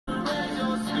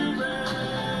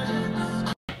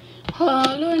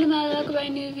bij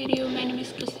een nieuwe video. Mijn naam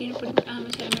is Cristina Ponybook en we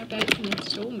zijn weer bij het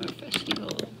Midzomer.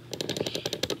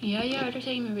 Ja, daar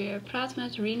zijn we weer. Praat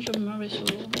met Ranger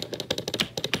Marisol.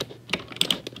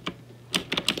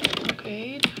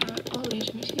 Oké, dan gaan we al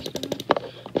deze missies doen.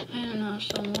 En daarna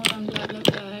Samuel en bla bla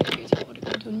bla. Ik weet wel wat ik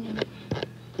moet doen.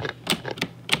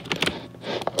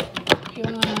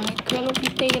 Jongen, ik wil ook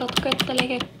niet tegen dat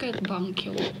kuttelige kutbankje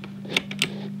op.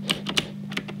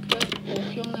 Kut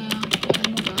op, jongen. Ja,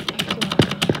 moet dat echt waar.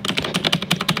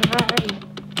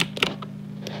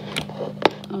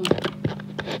 Oh.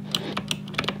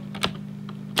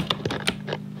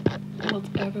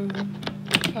 Whatever.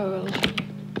 Ga wel zien.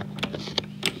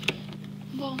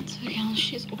 Want we gaan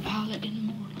shit ophalen in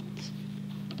Moorland.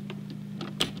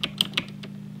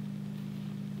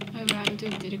 We waren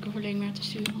natuurlijk dit overleg maar te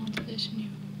sturen, want het is nieuw.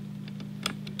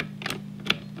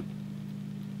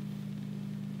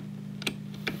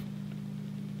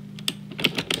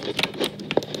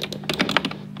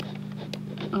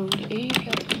 Oh, de E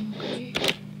gaat hem ook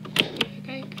weer. Even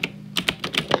kijken.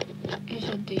 Is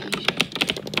dat deze?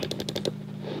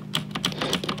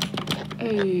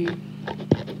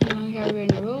 Dan gaan we weer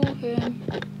naar boven.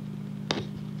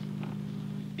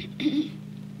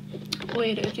 Oh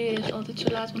ja, de update is altijd zo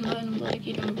laat online omdat ik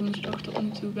hier dan op woensdag tot nu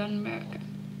toe ben werken.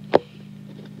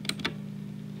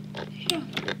 Dus ja.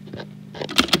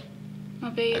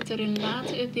 Maar beter een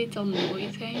late update dan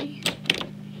nooit, hè?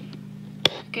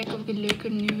 Kijken of ik een leuke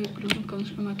nieuwe bloemen kan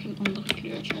maken in andere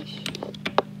kleurtjes.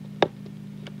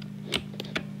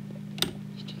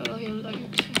 Dat zou wel heel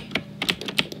leuk zijn.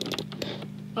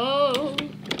 Oh!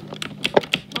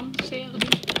 Want zeer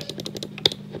dus.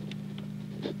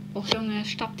 Och jongen,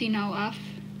 stapt die nou af?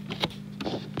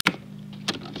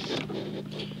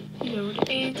 Zo, de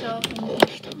eettafel moet niet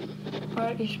staan.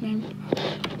 Waar is mijn paard?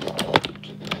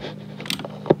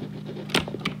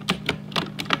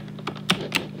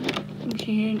 Ik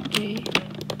zie hier een E.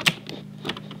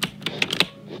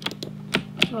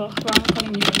 Wacht, waarom kan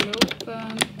ik niet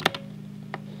lopen?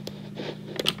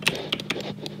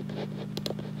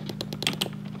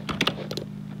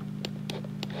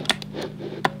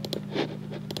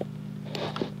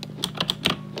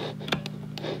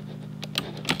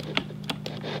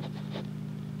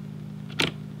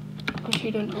 Als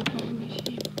je dan ook nog een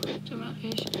missie doe maar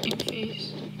eens in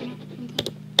feest.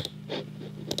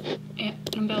 Ja,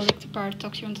 dan belde ik de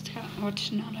paardentaxi, want het wordt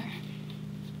sneller.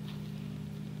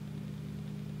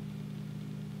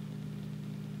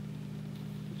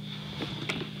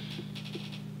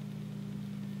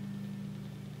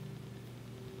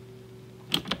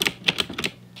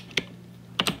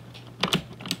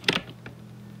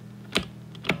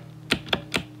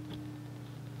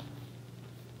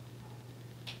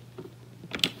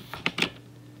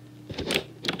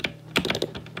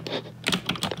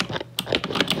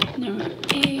 Nummer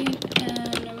 1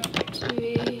 en nummer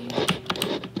 2.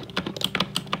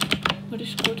 Voor de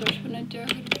scooters vanuit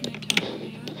daar,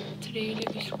 ja.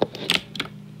 Trailer is goed.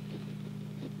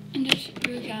 En dus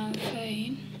we gaan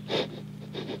fijn.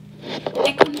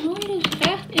 Ik kan nooit eens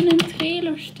recht in een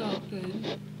trailer stappen.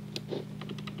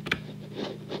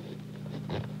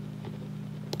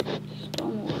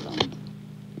 Stamhoorland.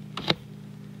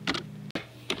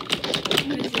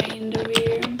 We zijn er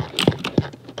weer.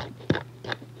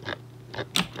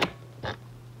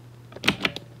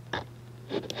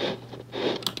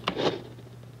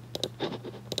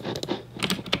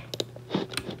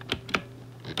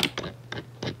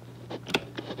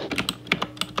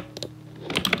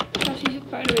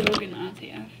 Paarden weer ook in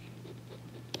ATF.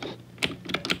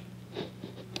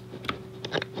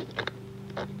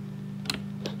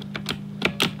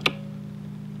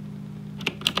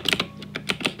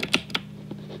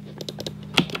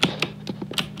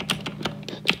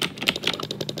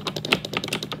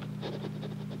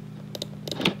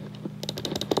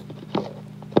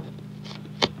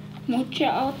 Moet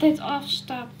je altijd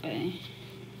afstappen?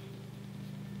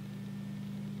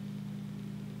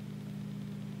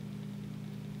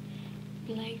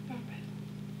 Blijkbaar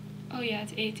wel. Oh ja,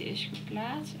 het eten is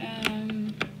geplaatst.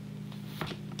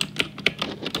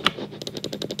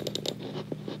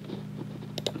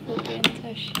 Voor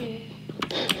wintersje.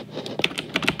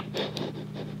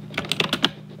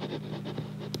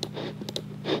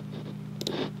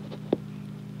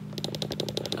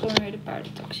 Ik ga weer de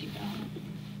paardentaxi bellen.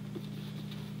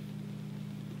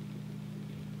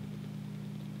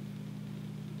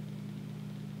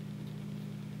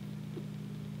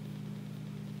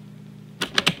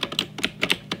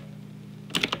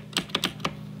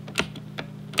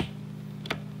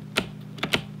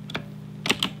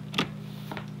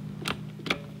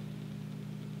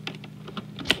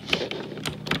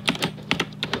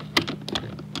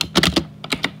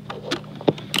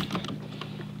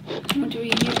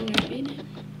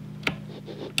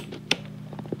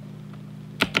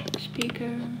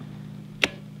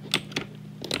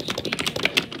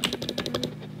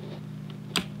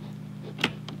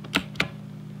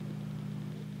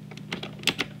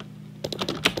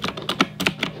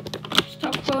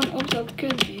 dat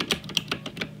kut is.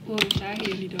 Hoe zagen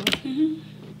jullie dat?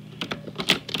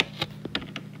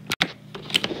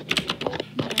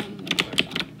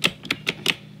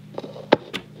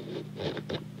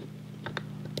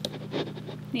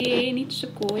 Nee, niet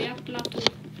sequoia plateau.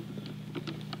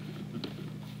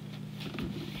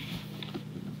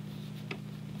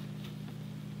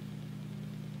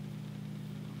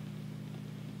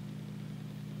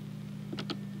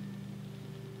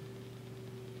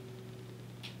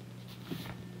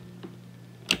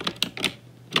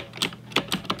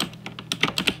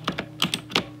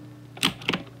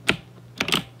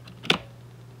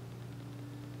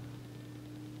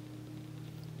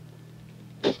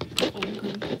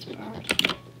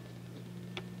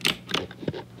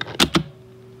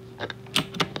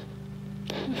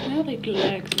 Ik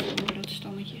lijkt hoe dat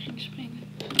stammetje ging springen.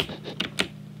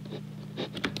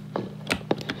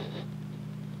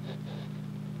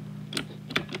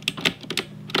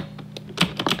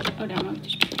 Oh, daar mag ik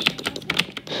dus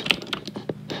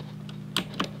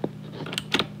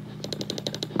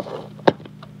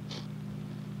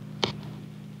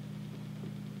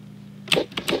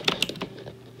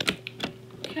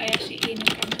ik ga eerst die ene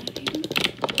camera doen.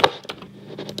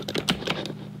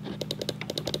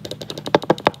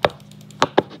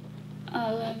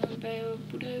 Bij je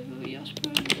poeder even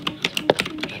jasper.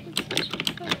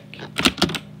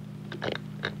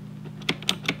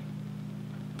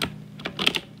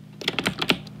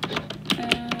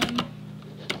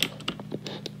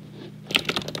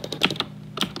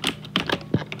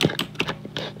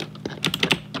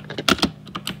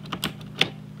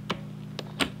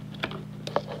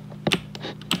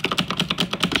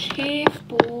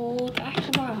 Scheefpoot,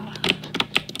 echt waar.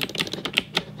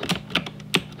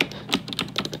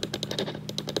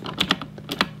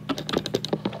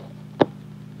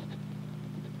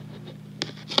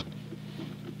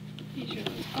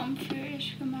 Kampvuur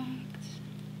is gemaakt.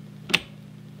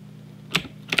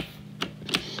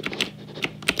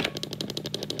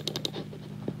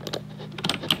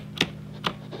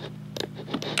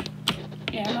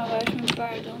 Ja, maar waar is mijn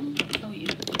paard dan? Oh,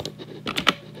 hier.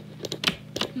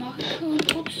 Mag ik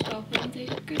gewoon opstappen, want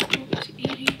deze kutgroep is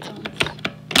irritant.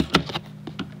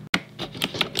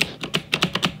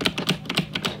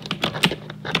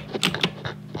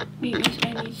 Wie is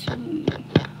er niet zo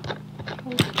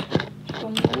hoog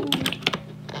van woord?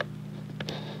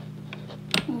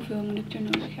 Hoeveel moet ik er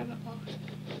nodig hebben? 8.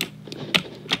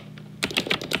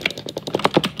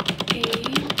 1,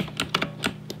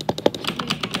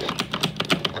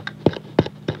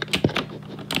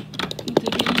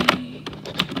 2,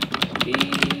 3,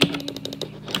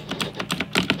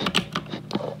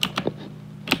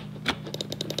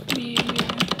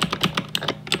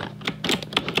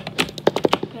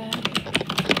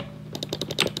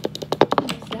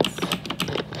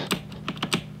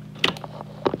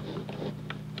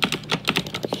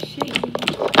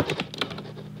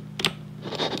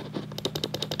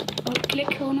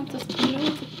 klik gewoon op dat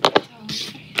klote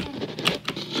puthout.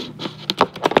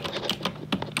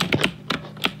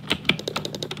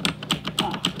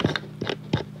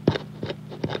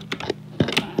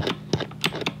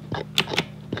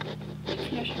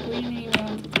 Flesje boeien niet,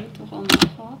 want dat heb ik toch allemaal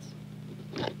gehad.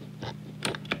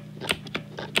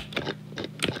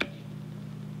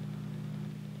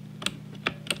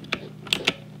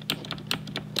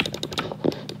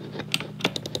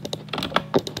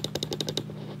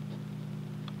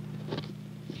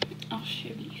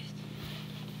 Alsjeblieft.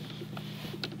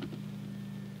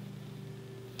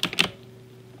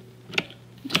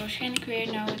 Ik moet waarschijnlijk weer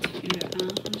nou het vuur aan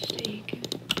gaan steken.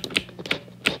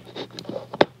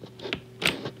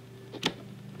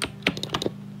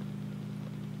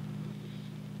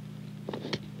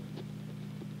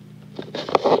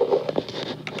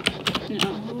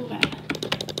 Nou, hoera.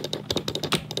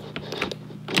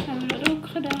 Hebben we dat ook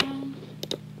gedaan?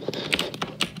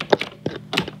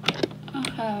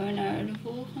 Dan gaan we naar de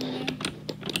volgende.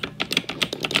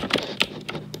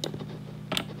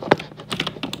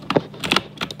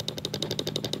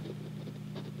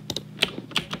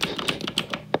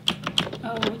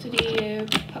 Oh, we moeten die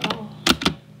paal.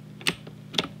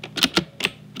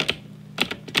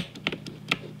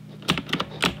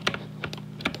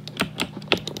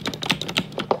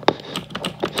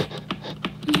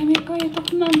 Ja, maar kan je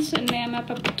toch mensen nemen met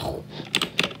een patroon?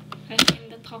 Hij is in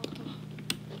de tractor.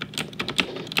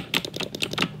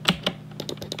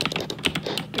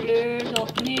 Kleur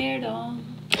dat neer dan.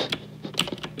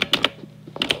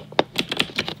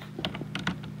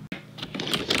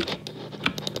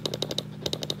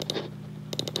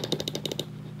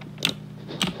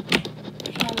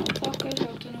 Allemaal takken, zou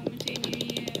ik dan ook meteen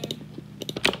die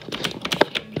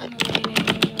bloemen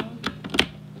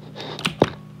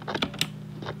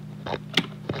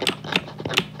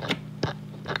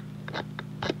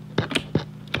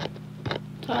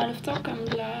 12 takken en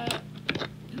bladeren.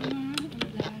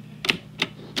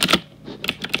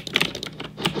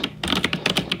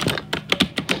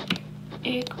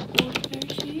 Ik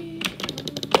order ze.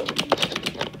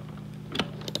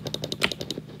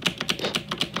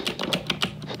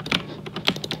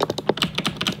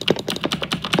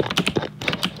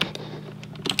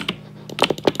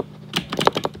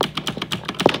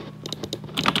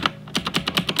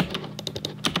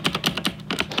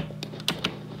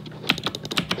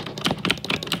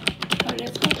 Oh,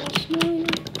 dit gaat wel snel.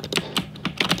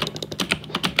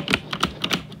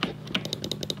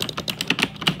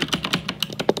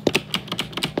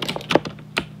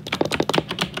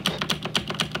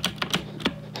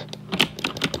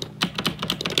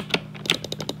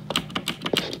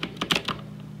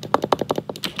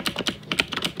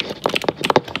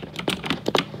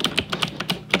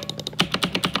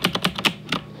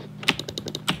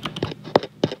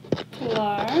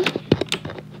 Klaar.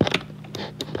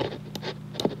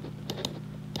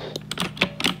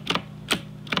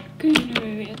 Kunnen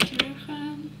we weer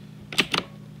teruggaan.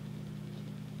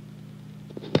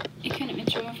 Ik vind het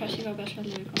Midzomerfestival best wel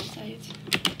leuk altijd.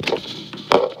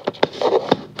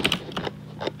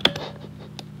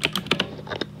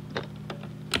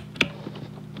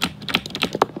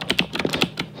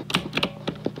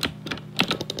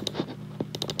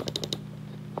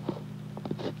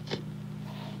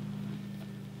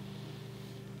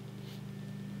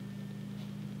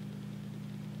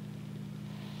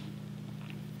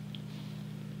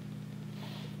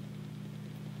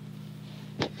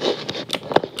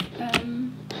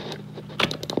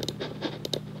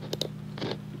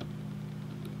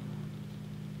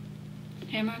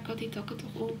 Ja, maar ik had die takken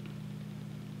toch op.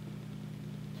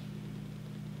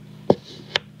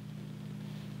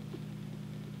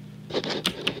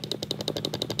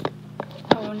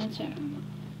 Oh, net zo.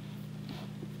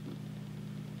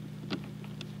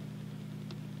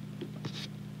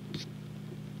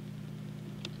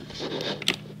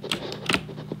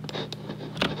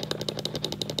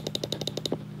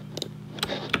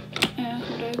 En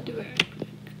gebruik de werk.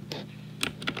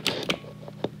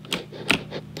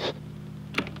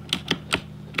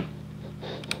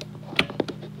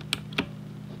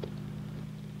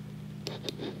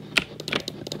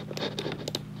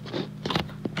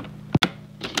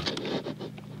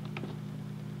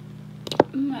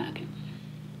 Maken.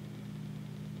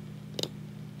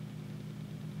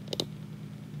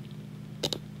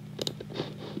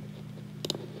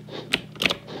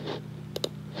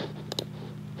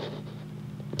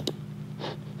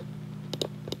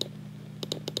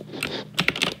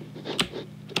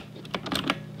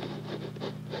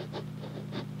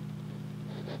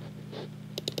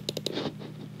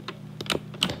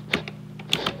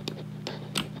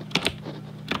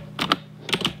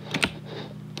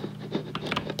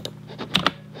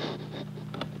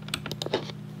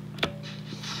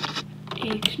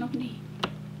 Ik snap niet.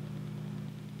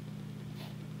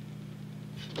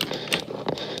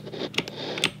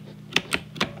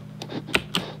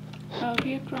 Oh,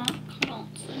 weer kranten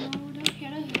nodig. Ja,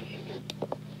 dat heb ik.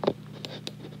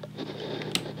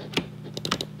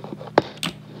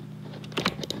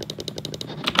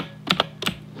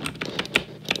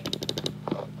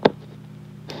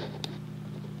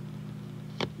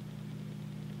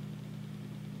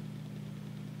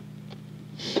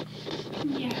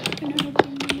 Ja, kunnen we dat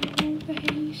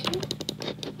overhezen?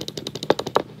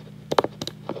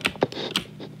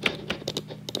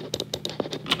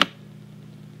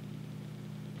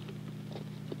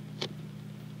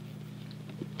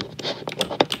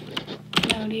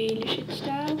 Nou, die hele shit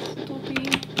staat. Toppie.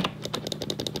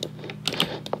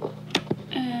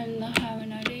 En dan gaan we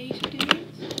naar deze deur.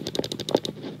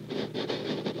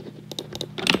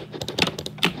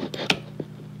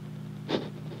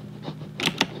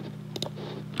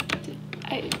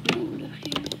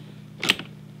 Uitnodigen.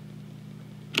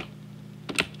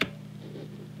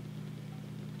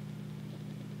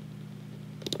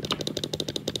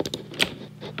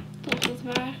 Tot dat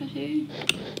wagen ze.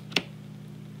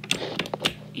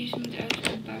 Eerst moet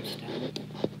uit buiten staan.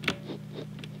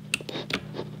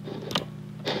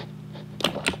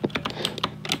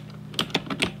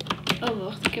 Oh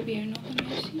wacht, ik heb hier nog een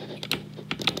missie.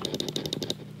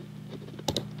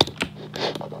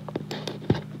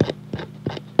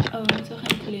 Oh, we moeten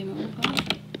gaan klimmen overal.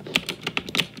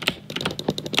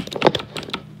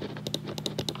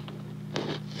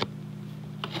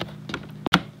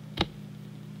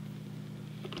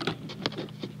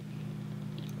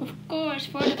 Of course,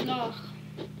 voor de vlag.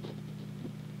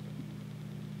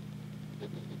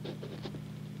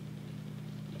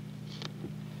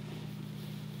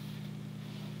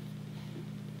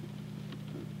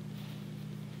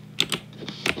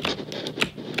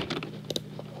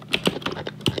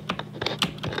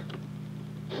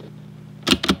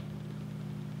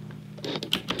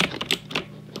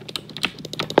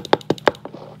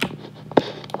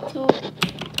 top.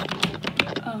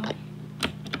 Oh.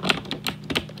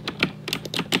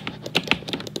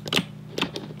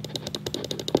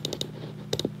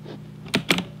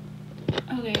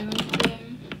 Oké, we moeten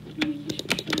bloemetjes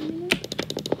verzamelen.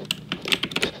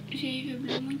 7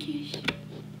 bloemetjes.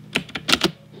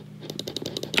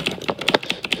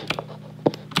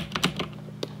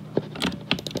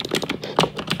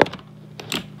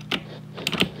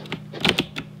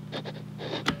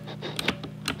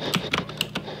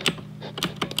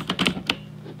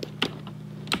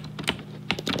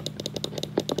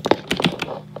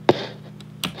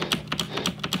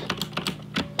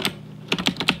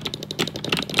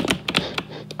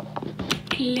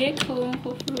 Klik gewoon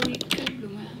voor vrolijke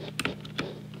bloemen.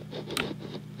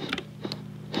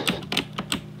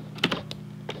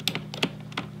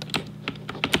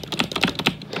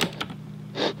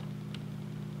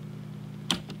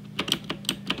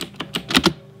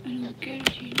 En een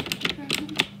keertje krijgen.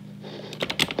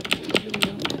 Bloemen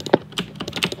nodig.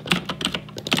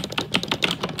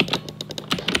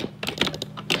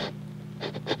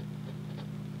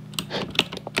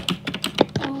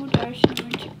 Oh, daar is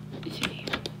nummertje 7.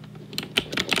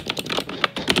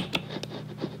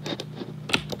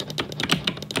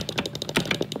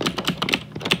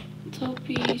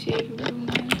 Toppie, 7 bloemen.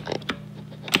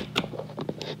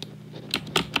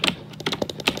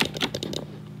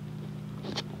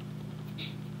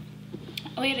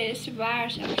 Oh ja, dit is de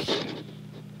waarzegster.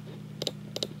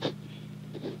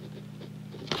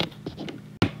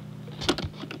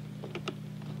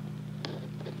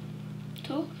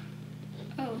 Toch?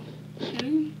 Oh,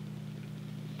 nu.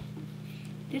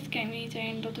 Dit kan je niet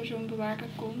heen dat er zo'n bewaker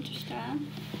komt te staan.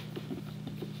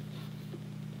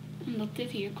 Omdat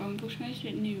dit hier kwam, volgens mij is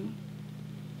dit nieuw.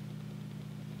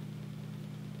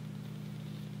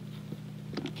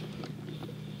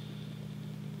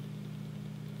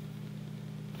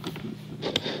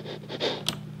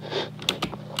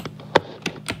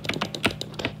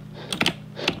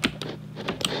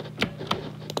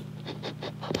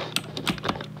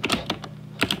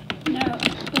 Nou,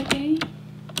 oké.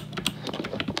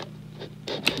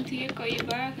 Want hier kan je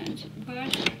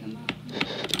waarzeggen maken.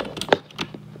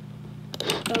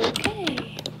 Oké.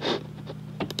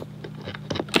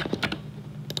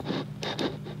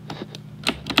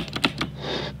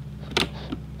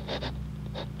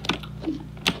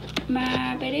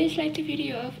 Maar bij deze sluit de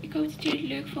video af. Ik hoop dat jullie het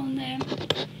leuk vonden.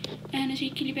 En dan zie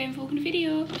ik jullie bij een volgende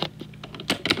video.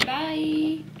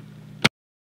 Bye!